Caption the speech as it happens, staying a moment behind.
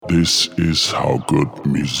This is how good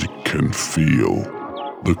music can feel.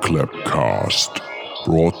 The Clapcast,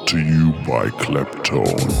 brought to you by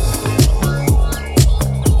Claptone.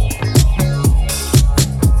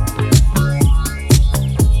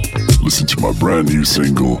 Listen to my brand new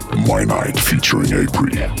single, My Night, featuring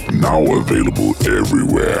Apri. Now available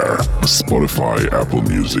everywhere. Spotify, Apple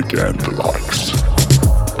Music, and the likes.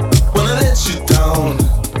 When I let you down,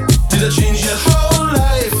 did I change your whole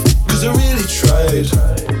life? 'Cause I really tried.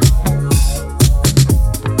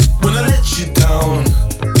 When I let you down,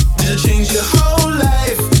 did I change your whole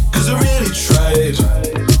life? 'Cause I really tried.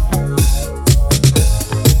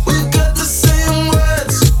 We've got the same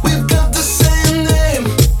words, we've got the same name.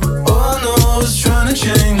 All I know is trying to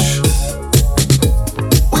change.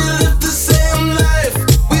 We live the same life,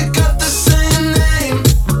 we've got the same name.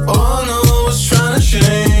 All I know is trying to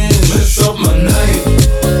change. Mess up my night,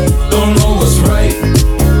 don't know what's right.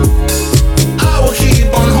 I will keep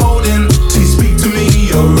on holding till you speak to me,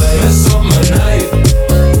 you're right. Mess up my night,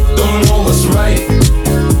 don't know what's right.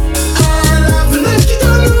 I'm laughing like you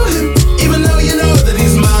don't know him, even though you know that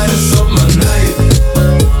he's mine. Mess up my night,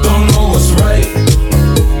 don't know what's right.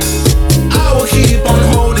 I will keep on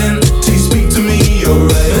holding till you speak to me, you're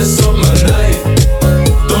right. Mess up my night,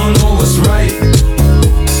 don't know what's right.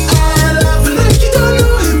 I'm laughing like you don't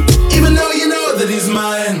know him, even though you know that he's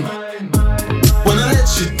mine. When I let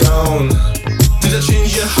you down, did I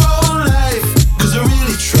change your whole life? 'Cause I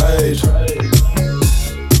really tried.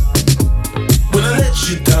 When I let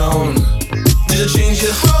you down, did I change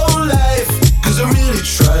your whole life? 'Cause I really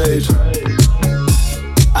tried.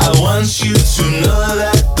 I want you to know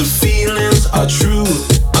that the feelings are true.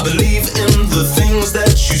 I believe in the things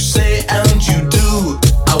that you say and you do.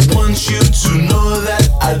 I want you to know that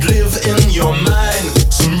I'd live in your mind.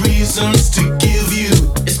 Some reasons to give you.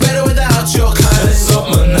 It's better without your kind. Mess up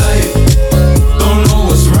my night, don't know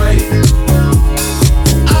what's right.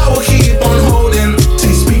 I will keep on holding till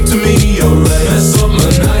you speak to me, you're right. Mess up my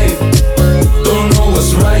night, don't know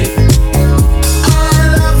what's right. I'm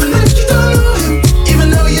laughing like you don't know him, even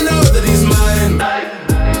though you know that he's mine.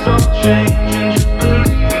 Stop changing, just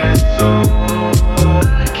believe me so.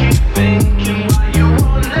 I keep thinking why you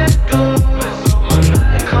won't let go. Mess up my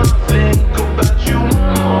night, can't think about you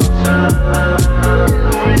one more time.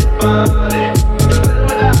 Everybody,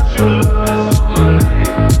 without your love. Mess up my night,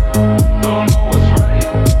 don't know what's right.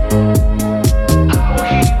 I will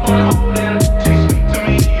keep on holding till you speak to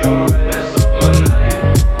me, you're right. Mess up my night,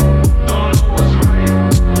 don't know what's right.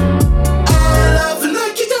 I'm laughing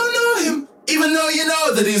like you don't know him, even though you know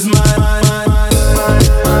that he's mine.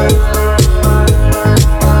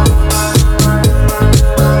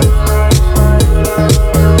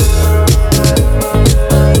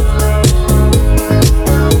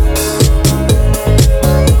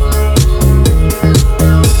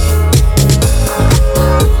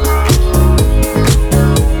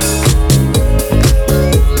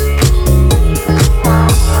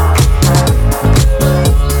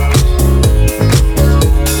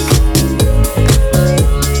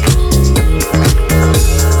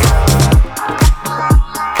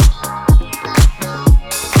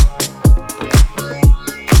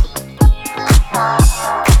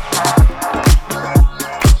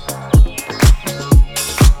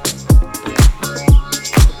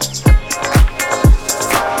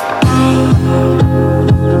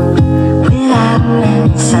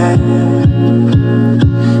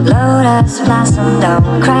 Lotus blossom,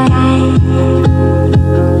 don't cry.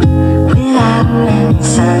 Without any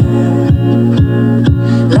sun.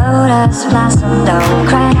 Lotus blossom, don't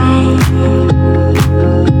cry.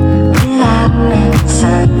 Without any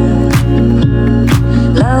sun.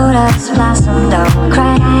 Lotus blossom, don't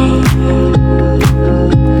cry.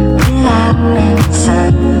 Without any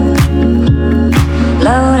sun.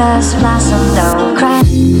 Lotus blossom, don't cry.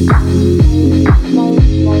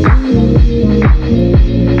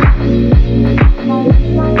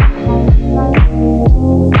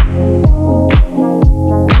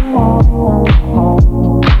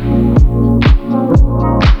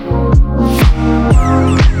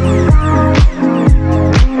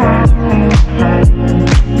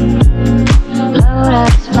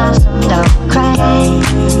 Lotus blossom, don't cry.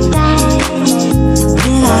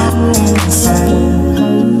 Without any sun.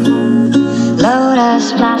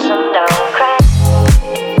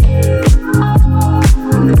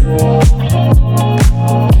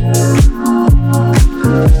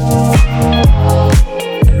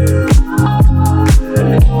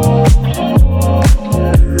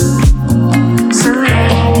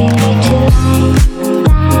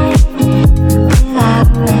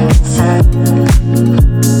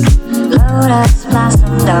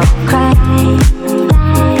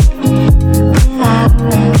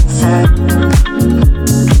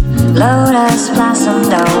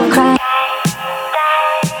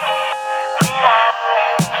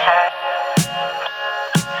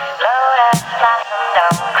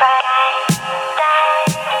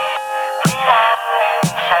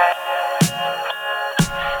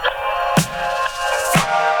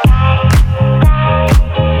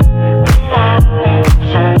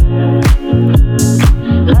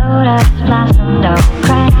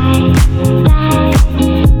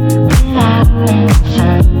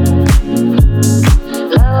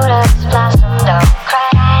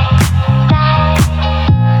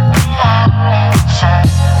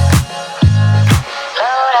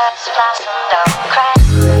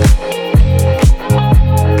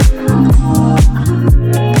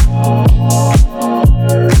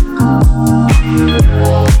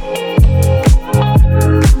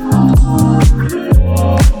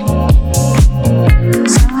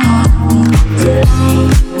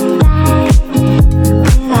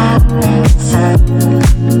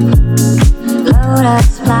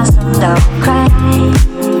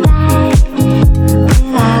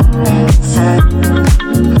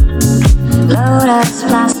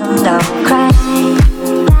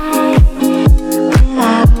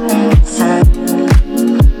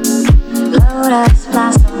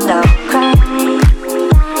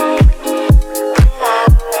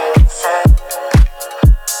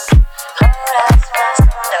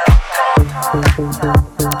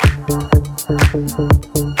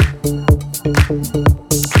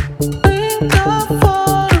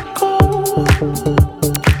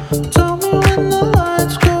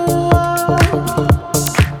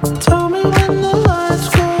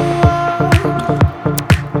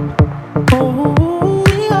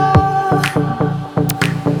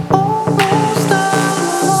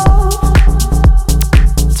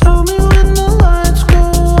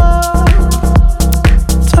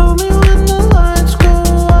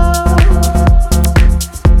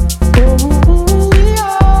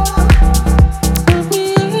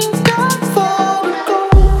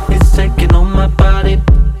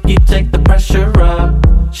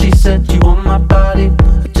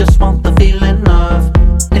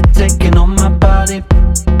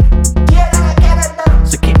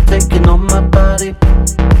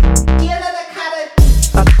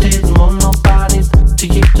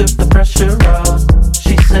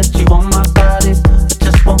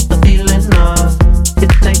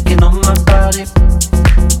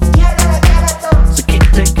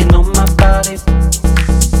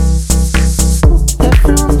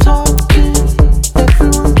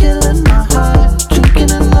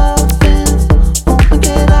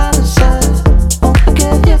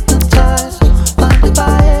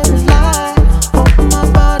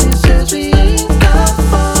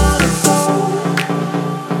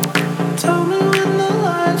 Tell me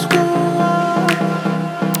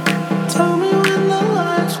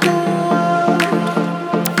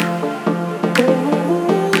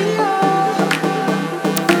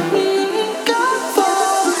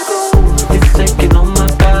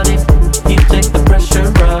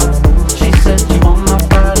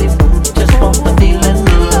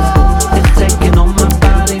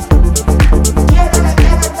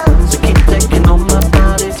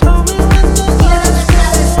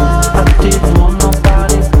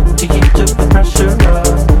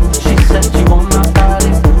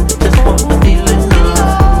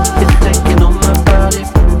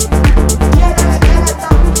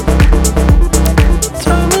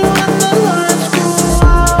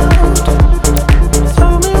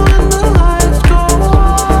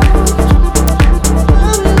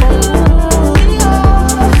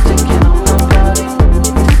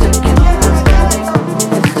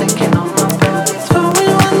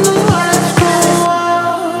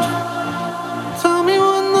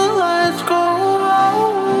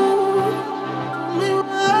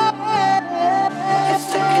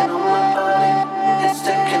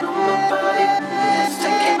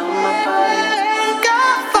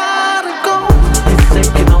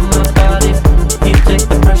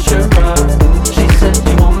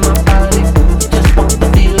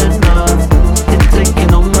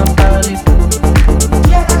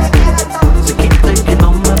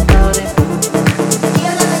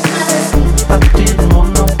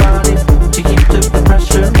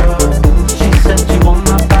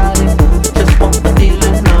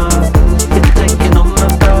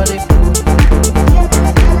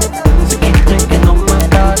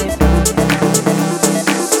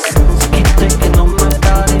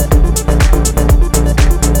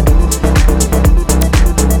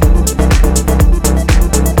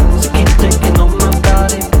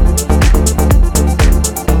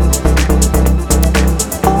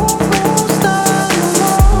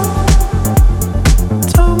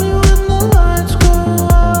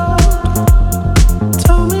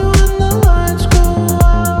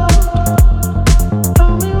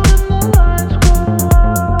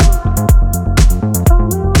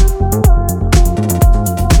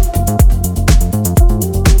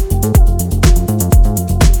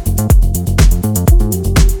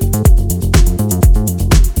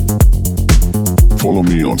follow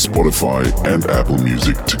me on Spotify and Apple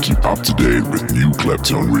Music to keep up to date with new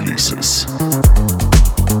Claptone releases.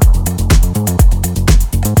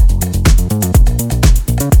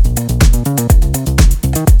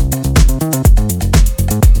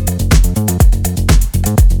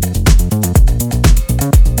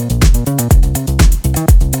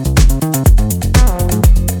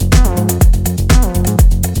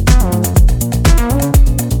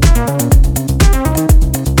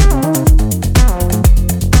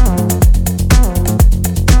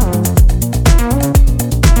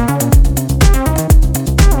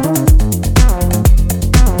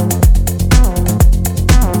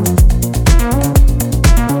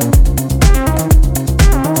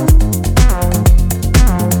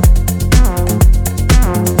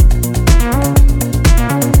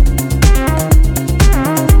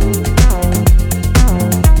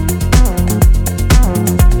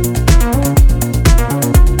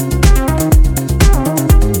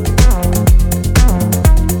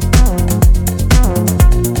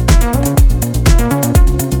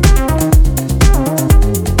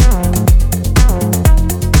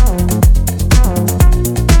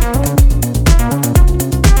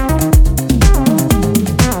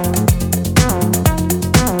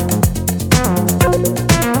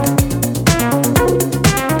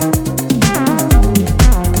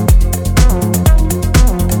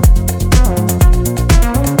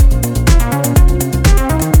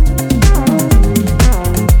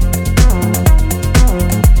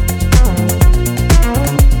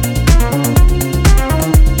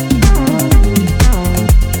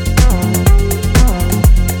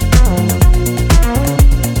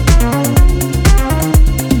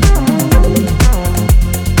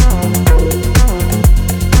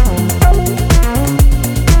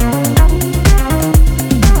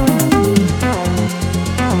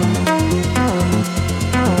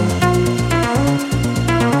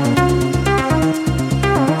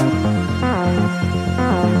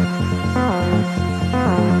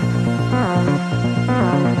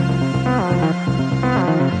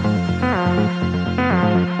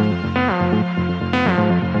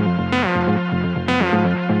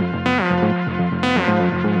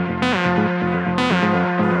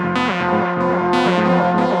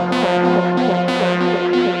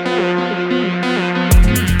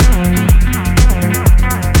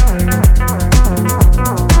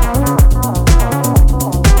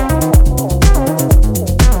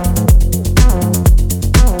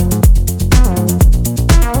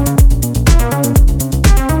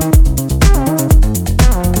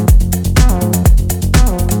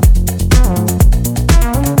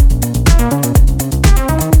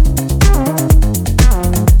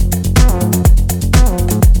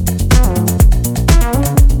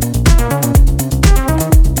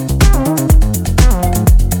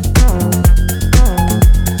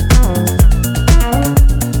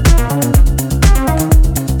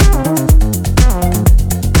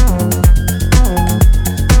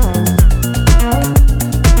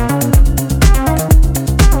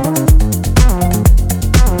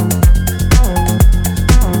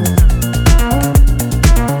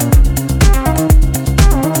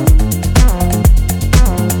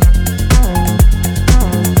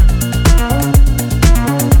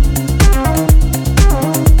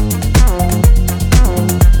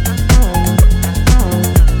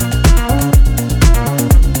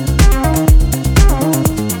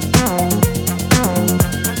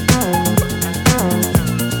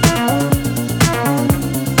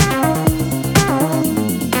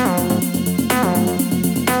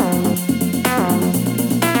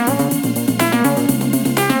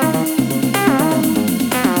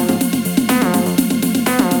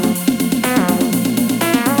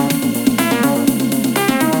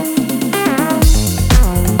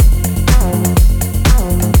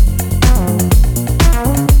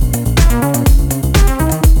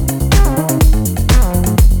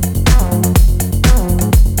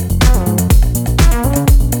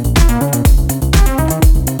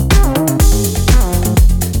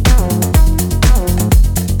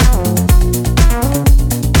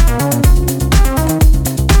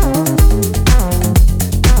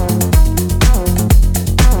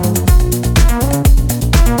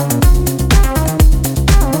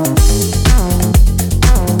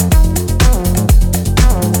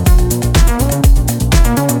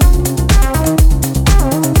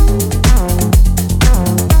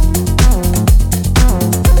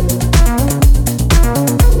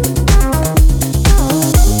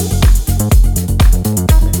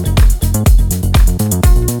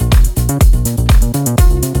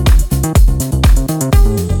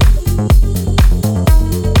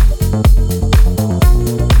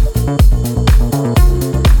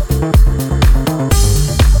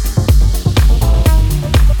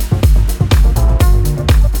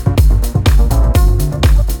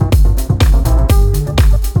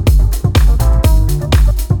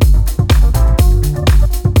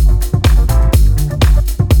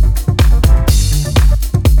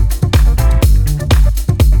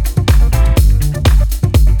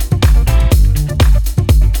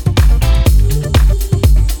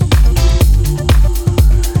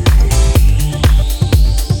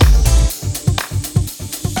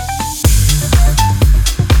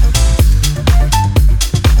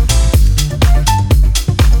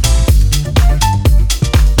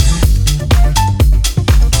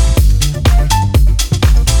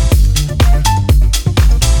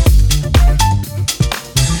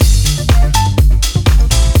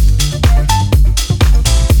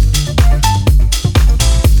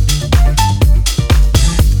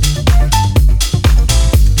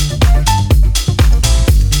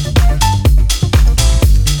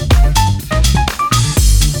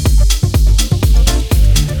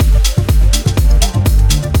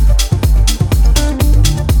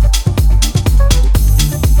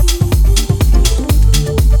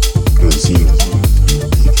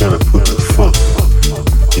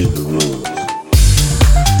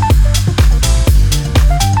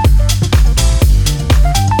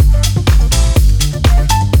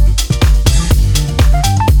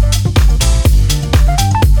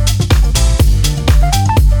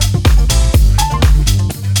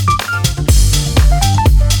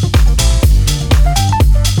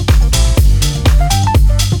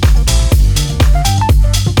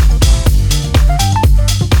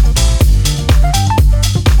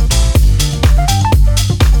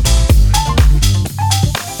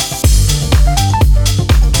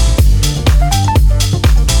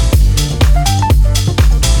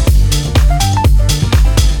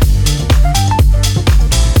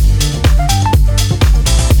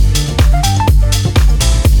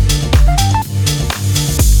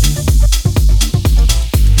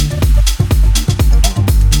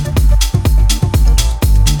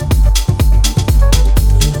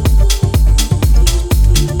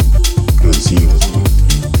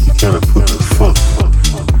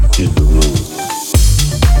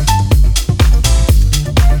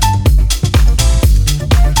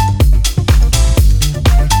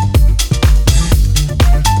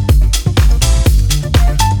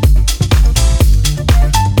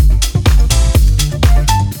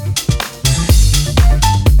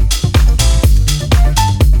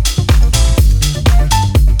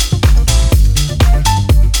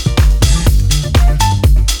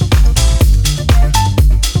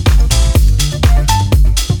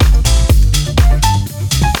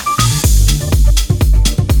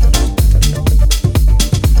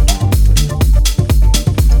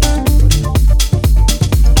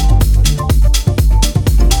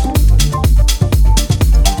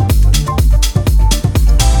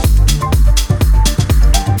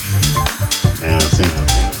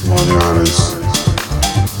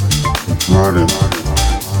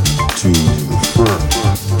 the front,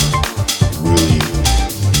 really,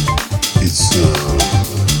 it's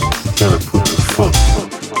kind of put the funk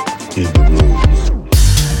in the room.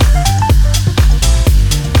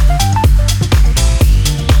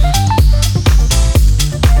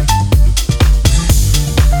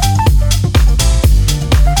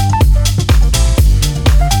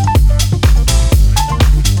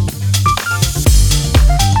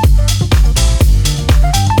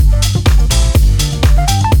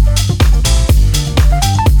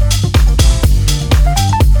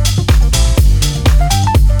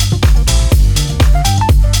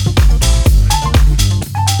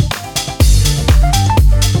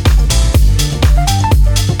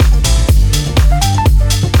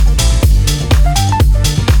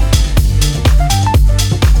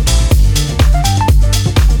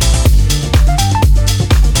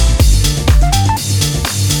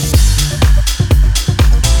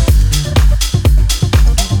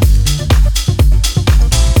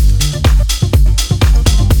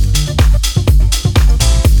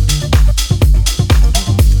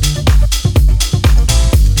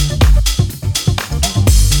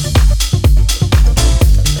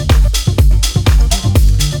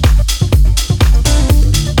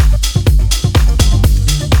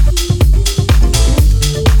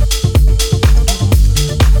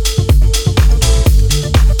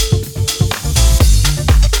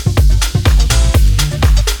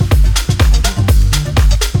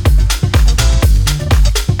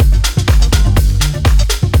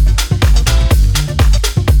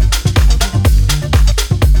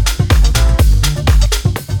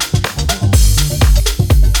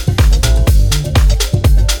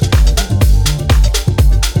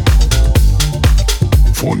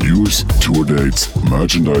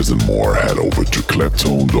 Merchandise and more, head over to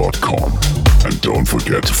Claptone.com. And don't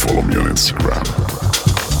forget to follow me on Instagram.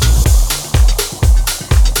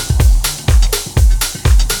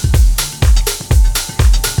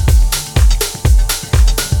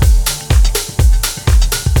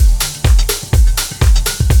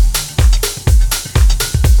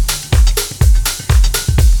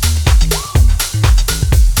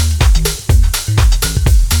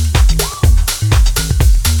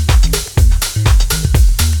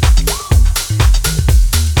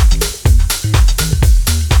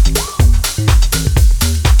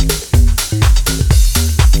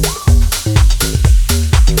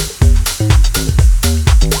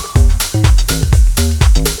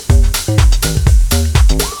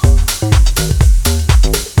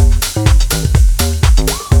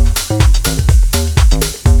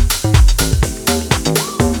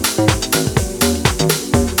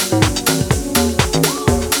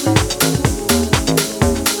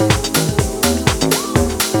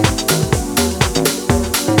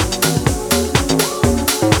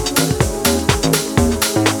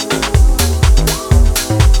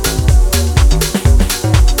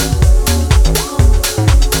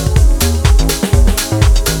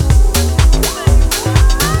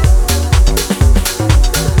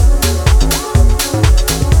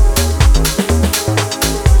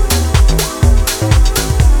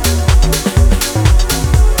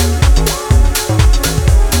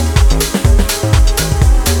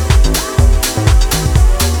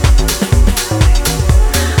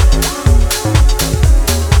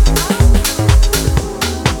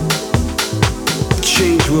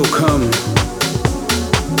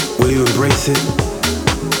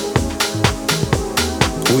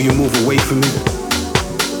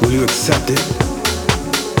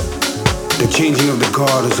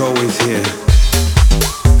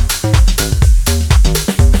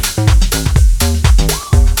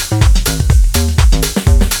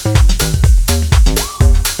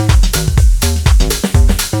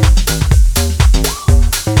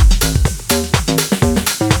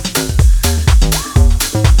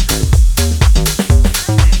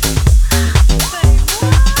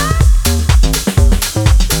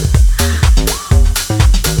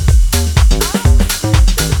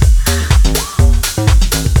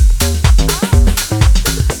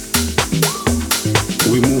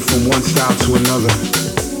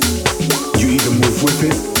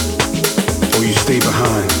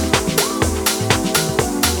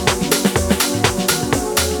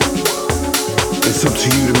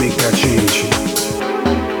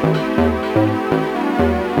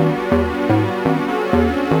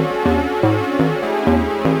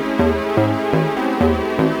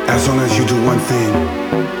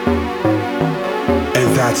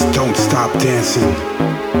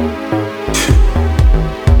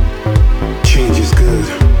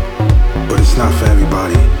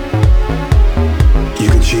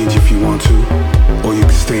 Change if you want to, or you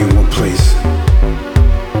can stay in one place.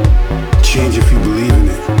 Change if you believe in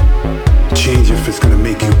it. Change if it's gonna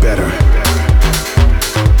make you better.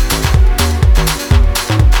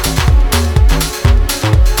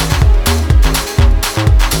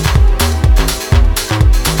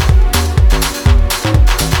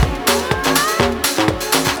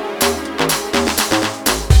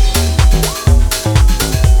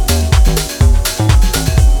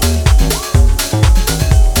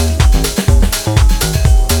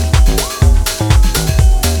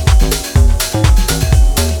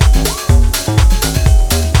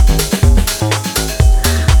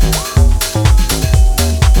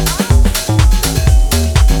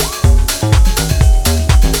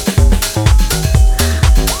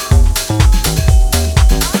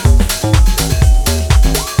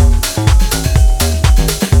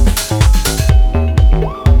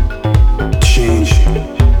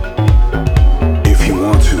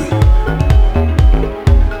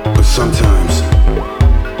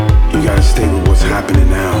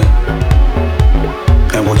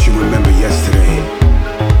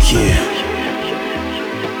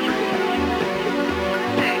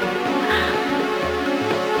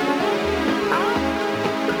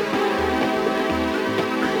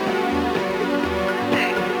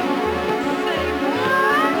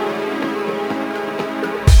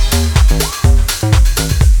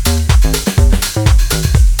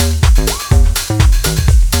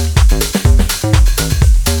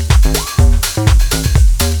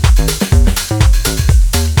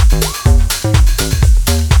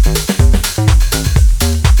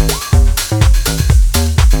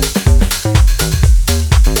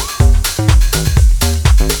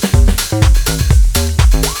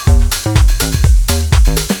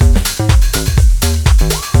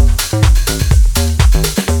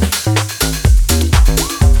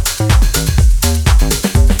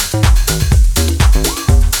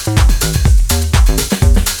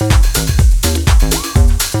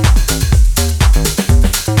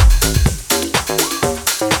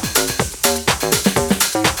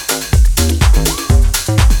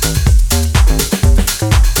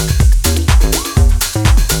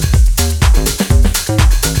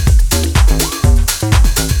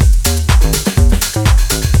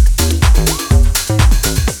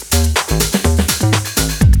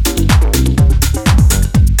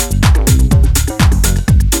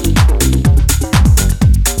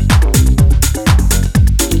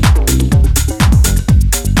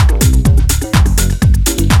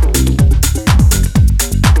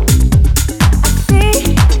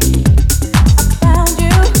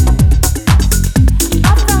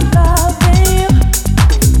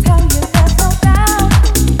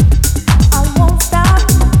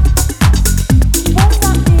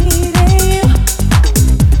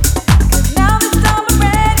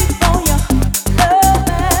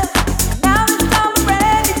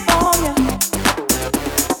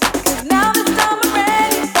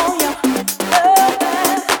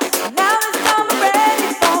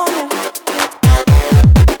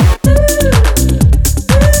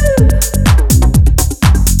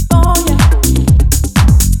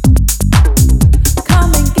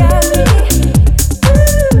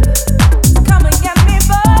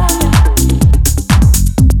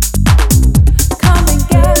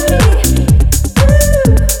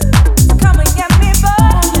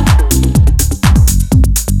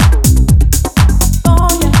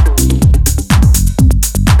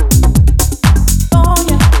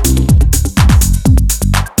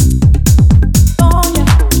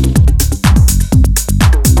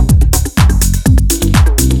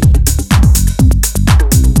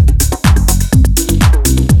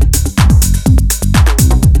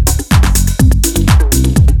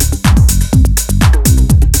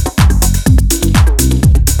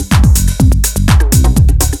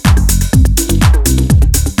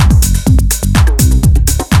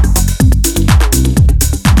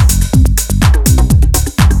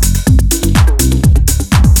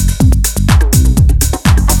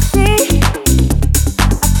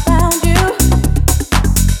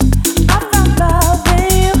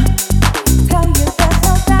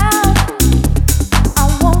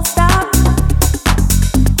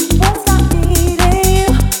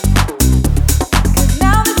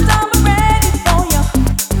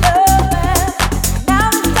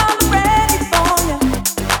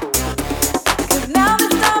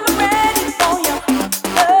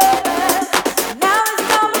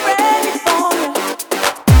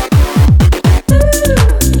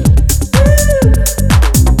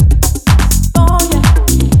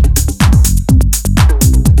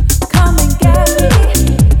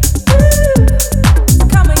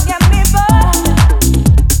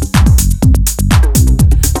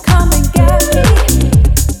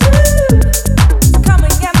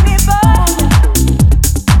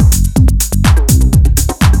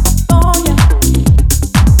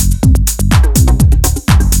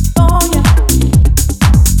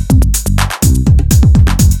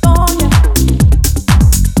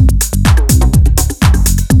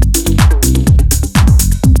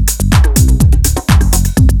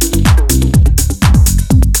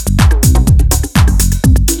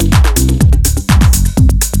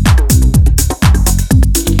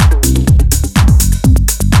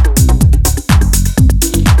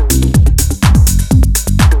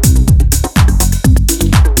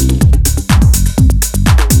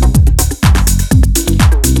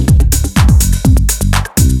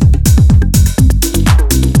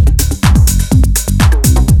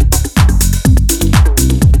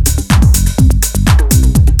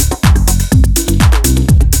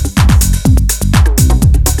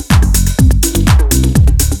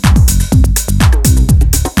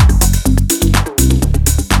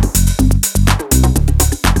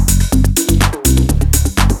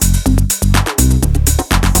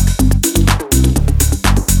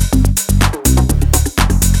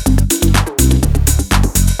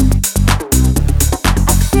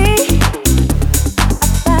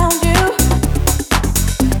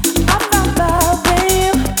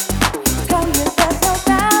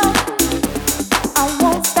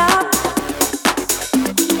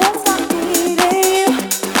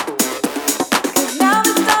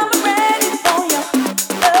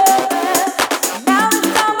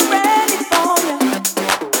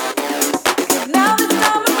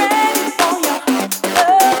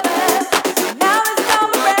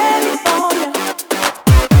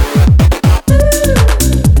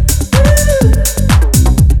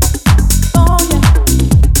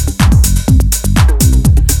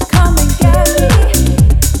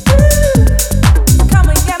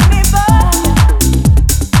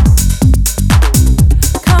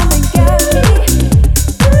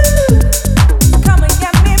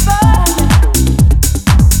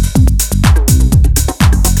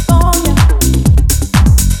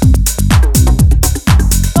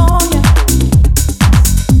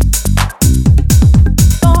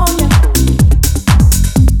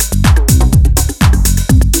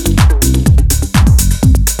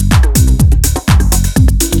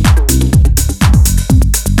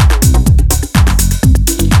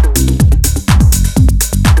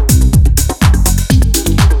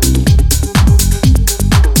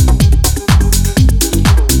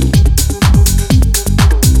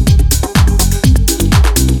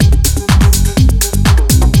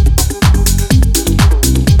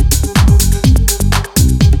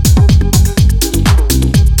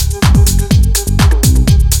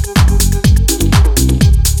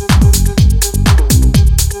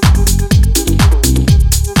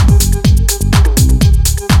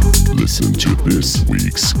 to this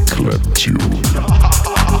week's club tune.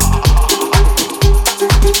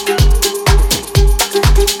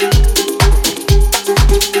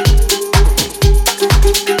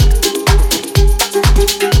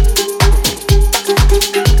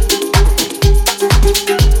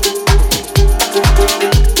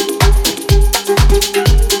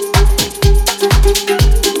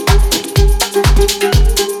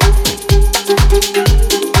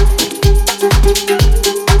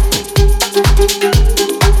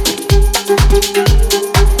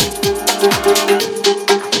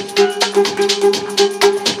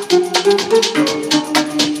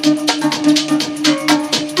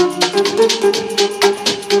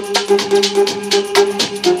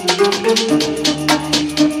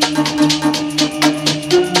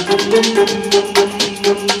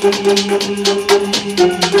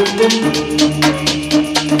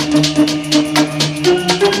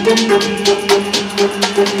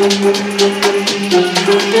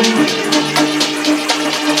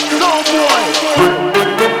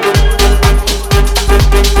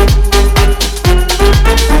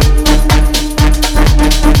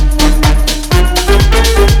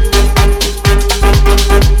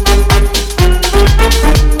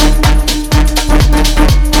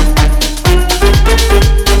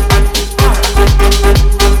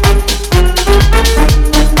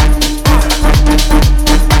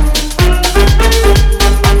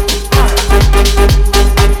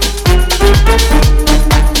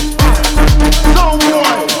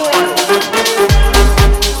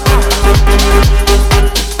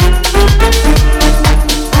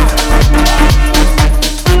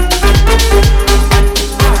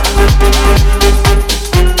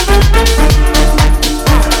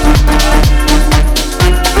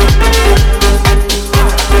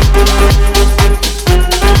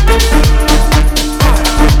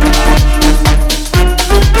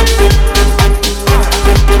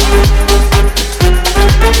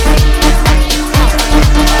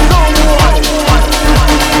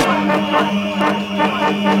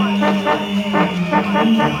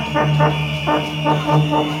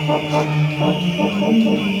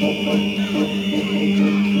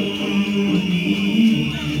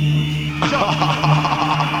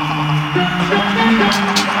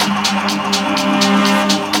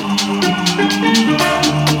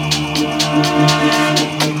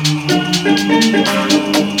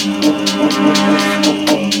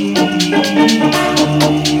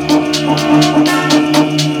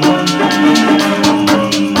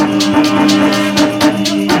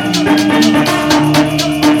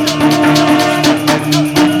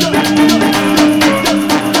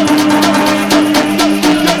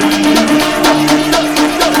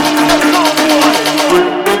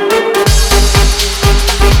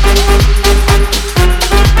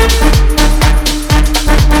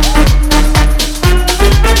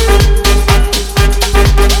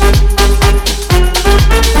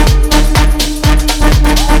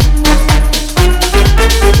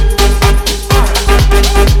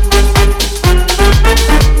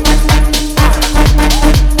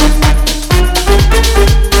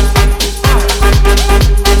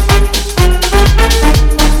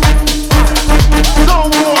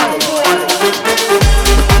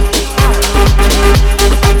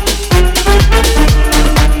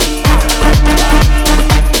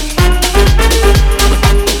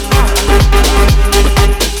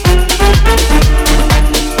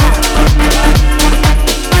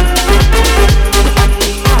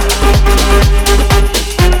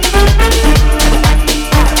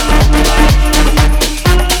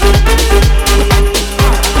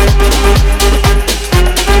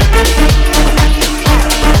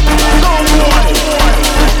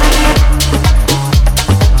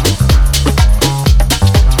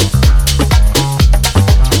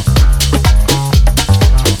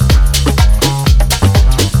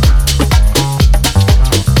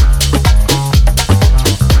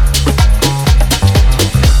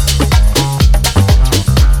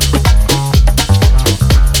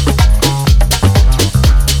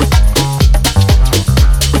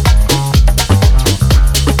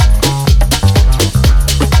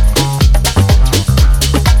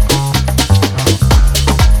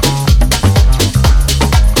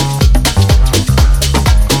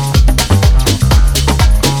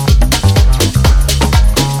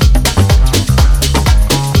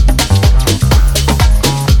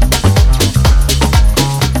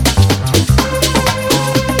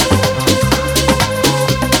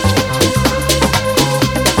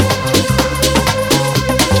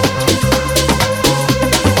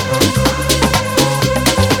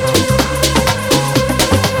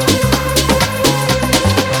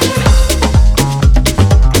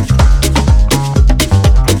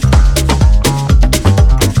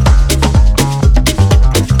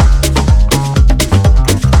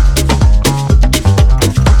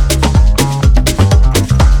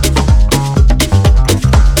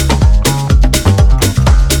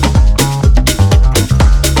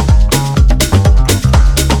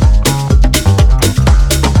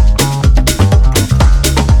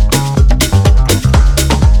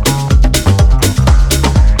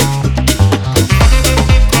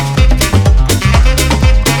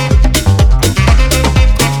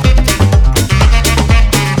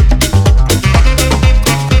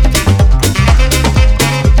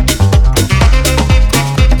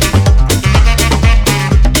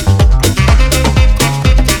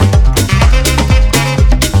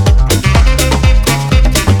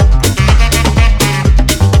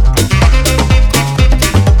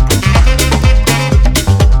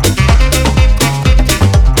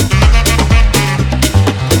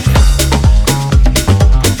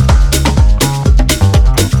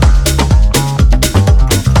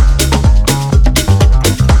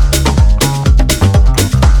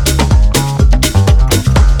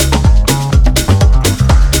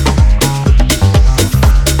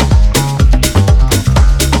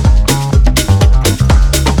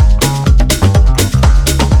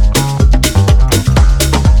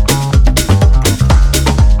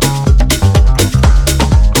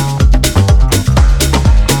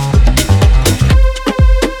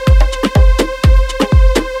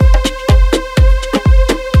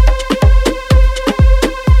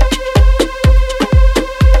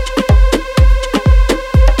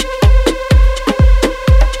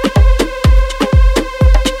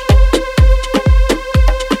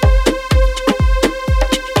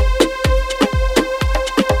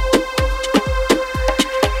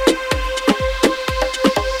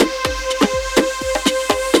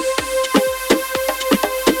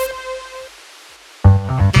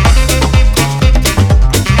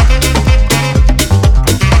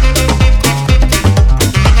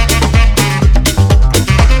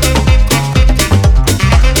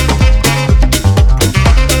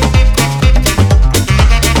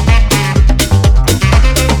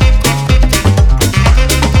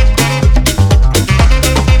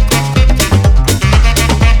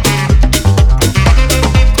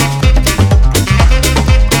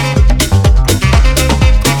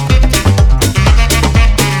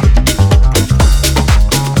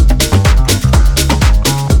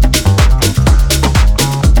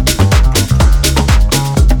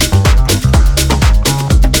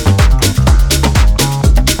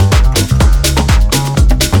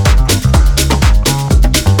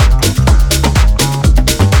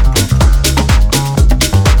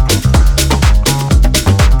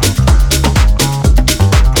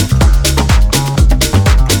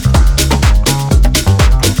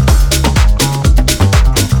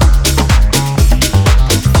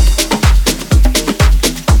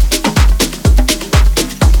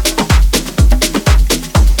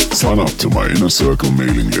 to my Inner Circle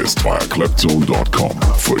mailing list via Kleptone.com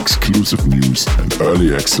for exclusive news and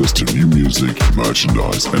early access to new music,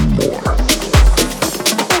 merchandise and more.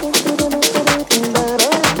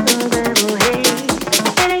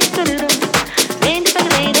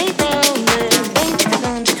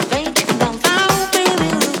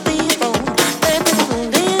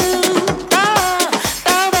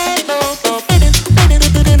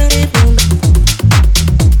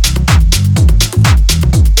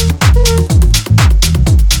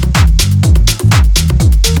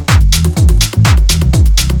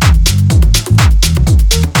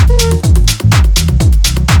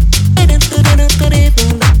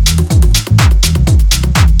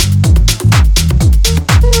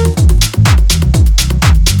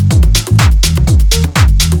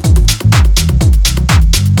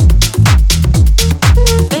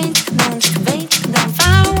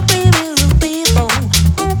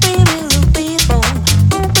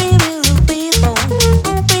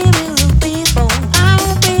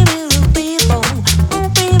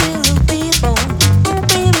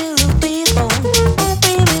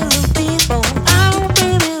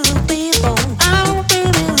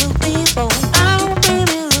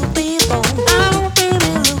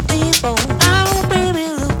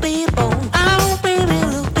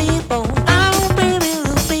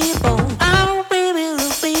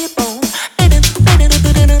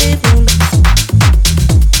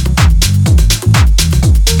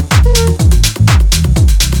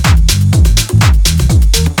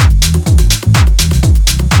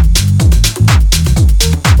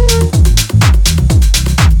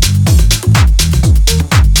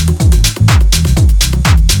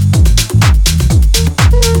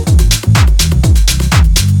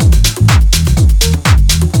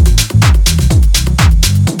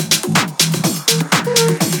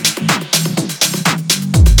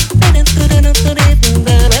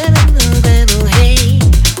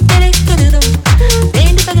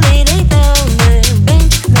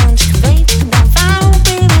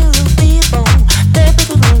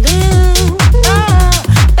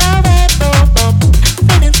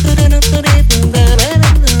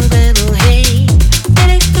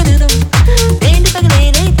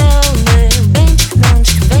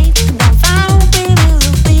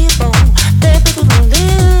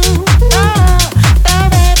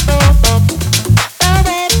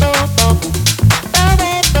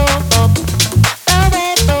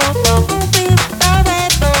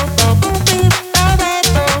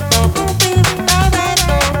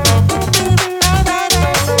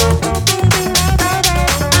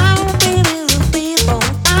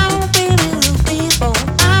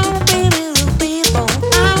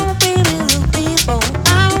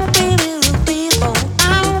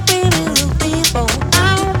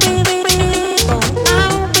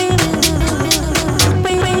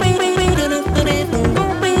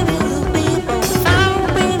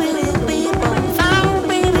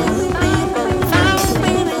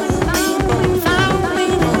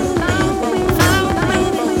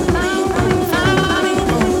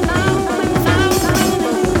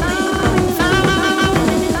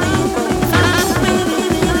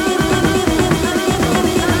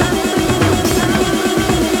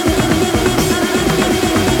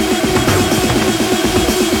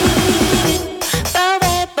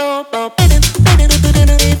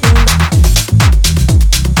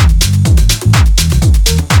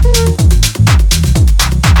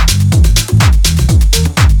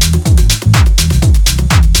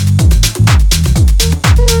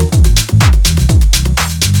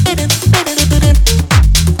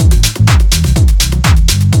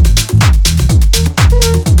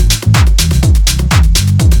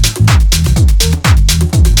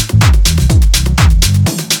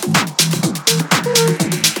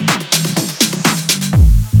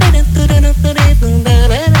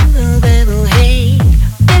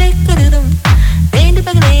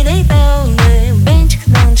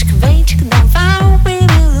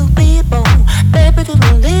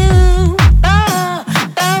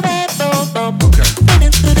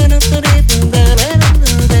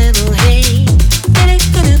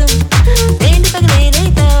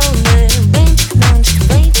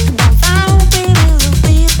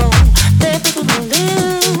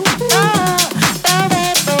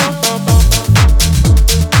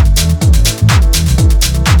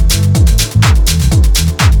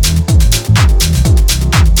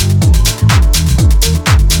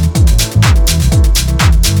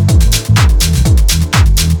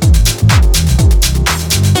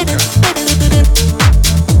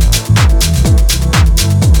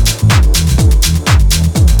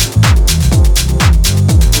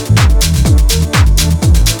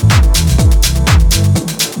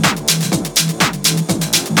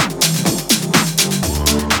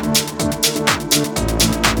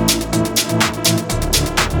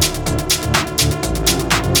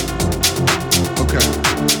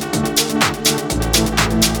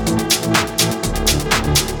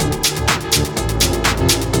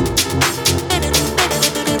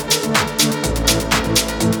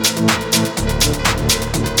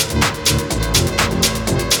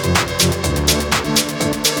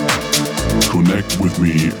 with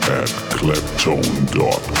me at Kleptone.com.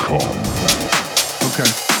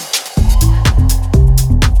 Okay.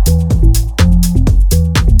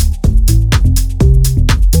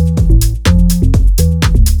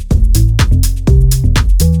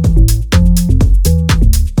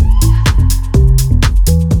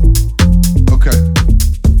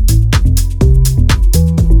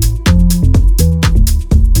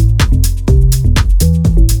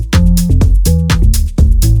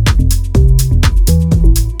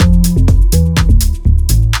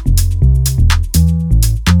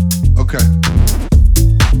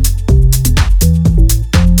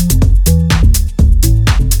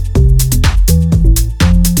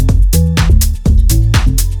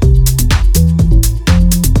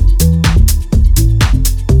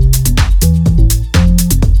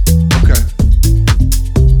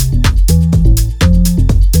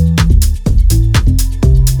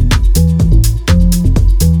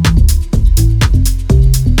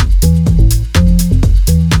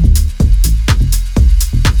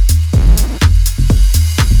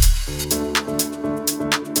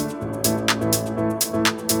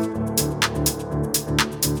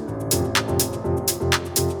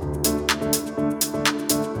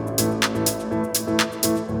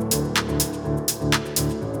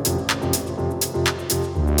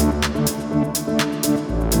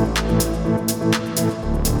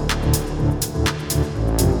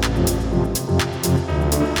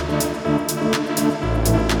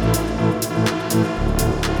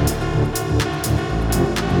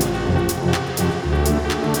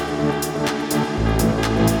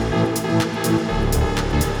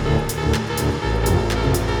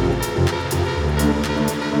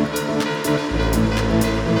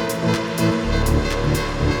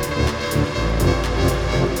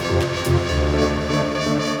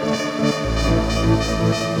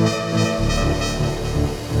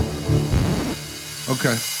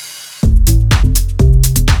 Okay.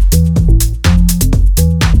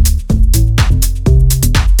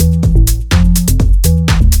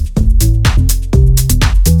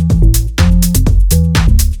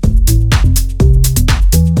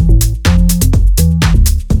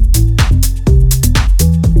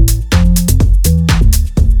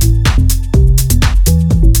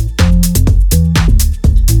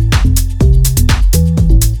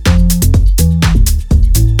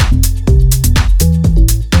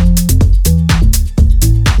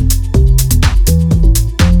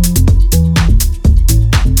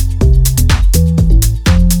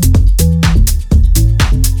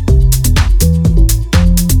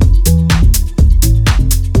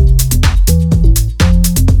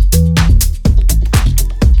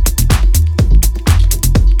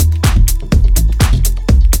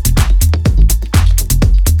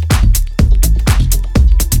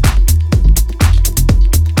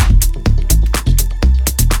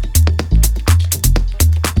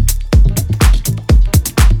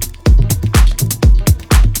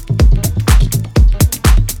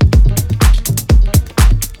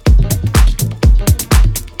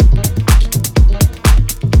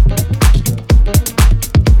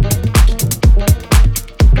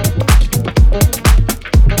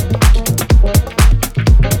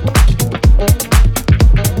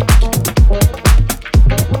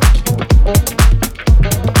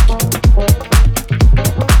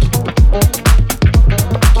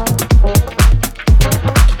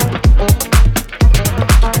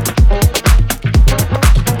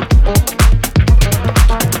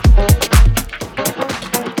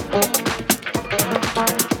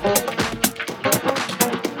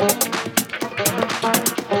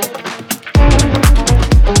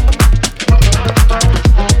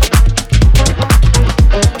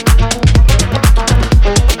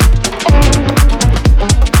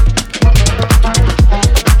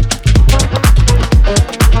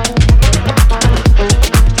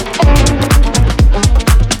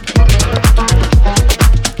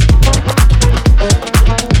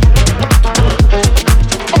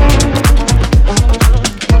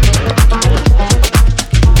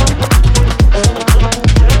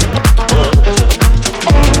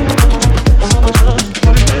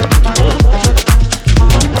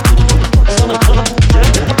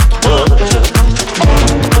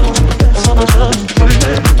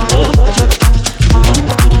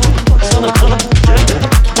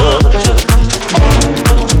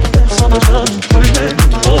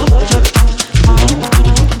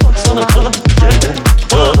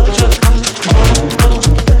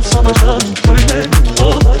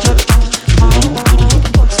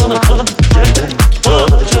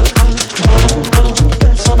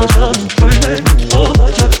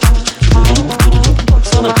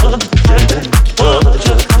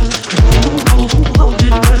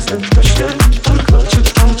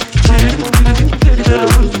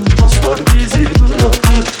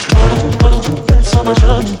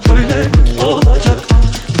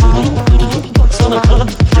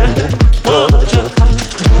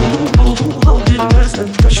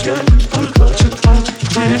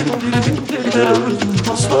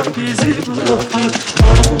 bırakır.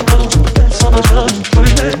 Ben sana can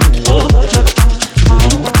böyle olacak.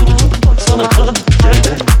 Baksana kan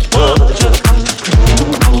yerde bağlayacak.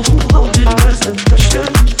 Al bilmezden taş gel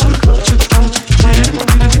Türk açık. Yerim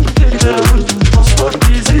deriler öldüm dostlar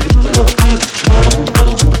bizi bırakır.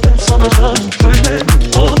 Ben sana can böyle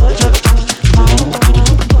olacak.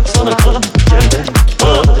 Baksana kan yerde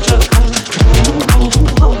bağlayacak.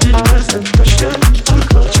 Al bilmezden taş gel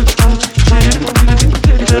Türk açık. Yerim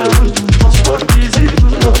deriler öldüm dostlar bizi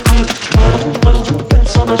bırakır. Ben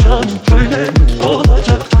sana can böyle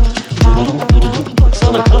olacak.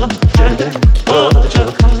 Baksana kan yerde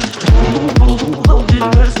bağlayacak. Al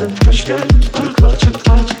bilmezden taş gel Türk açık.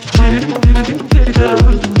 Yerim deriler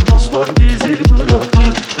öldüm dostlar bizi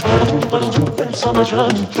bırakır. Ben sana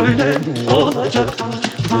can böyle olacak.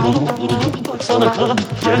 Baksana kan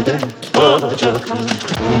yerde bağlayacak.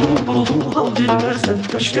 Al bilmezden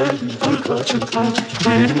taş gel Türk açık.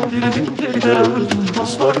 Yerim deriler öldüm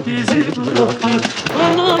dostlar bizi bırakır.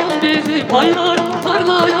 Tarlayan bizi paylar,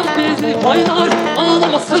 tarlayan bizi paylar.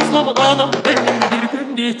 Ağlama sızlama anam benim, bir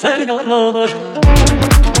gün biter yaralar.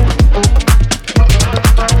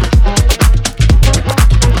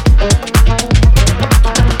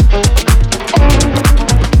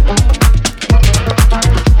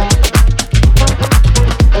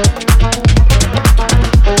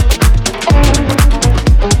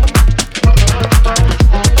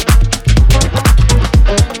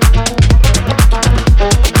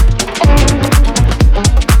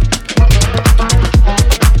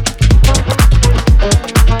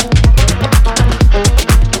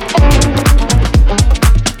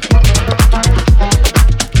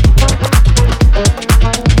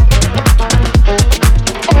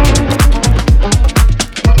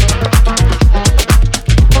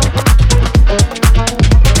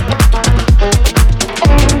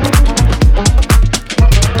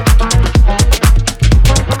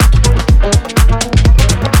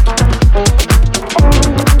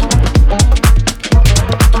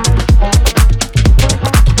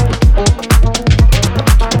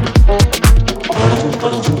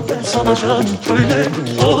 Ben sana can böyle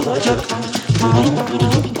olacak.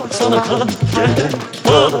 Baksana kan yerde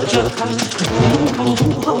bağlayacak.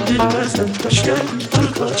 Al bilmezden taş gel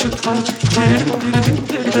Türk açık. Yerim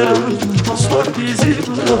deriler öldüm dostlar bizi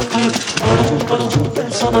bırakır. Ben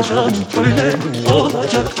sana can böyle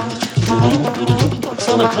olacak.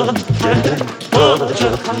 Baksana kan yerde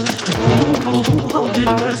bağlayacak. Al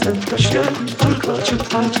bilmezden taş gel Türk açık.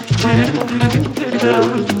 Yerim deriler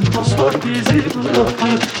öldüm dostlar bizi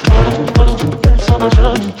bırakır. Ben sana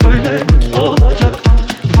can böyle olacak.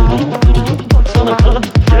 Baksana kan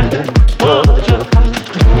yerde bağlayacak.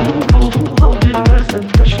 Al bilmezden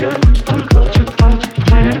taş gel Türk açık.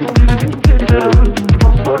 Yerim deriler öldüm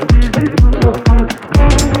dostlar bizi bırakır.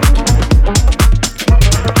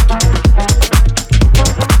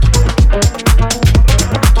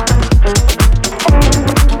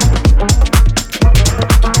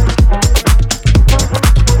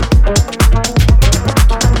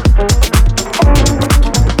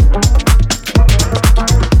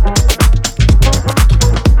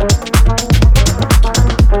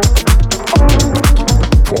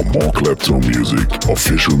 For more Klepto music,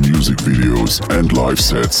 official music videos, and live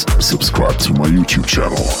sets, subscribe to my YouTube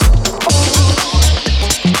channel.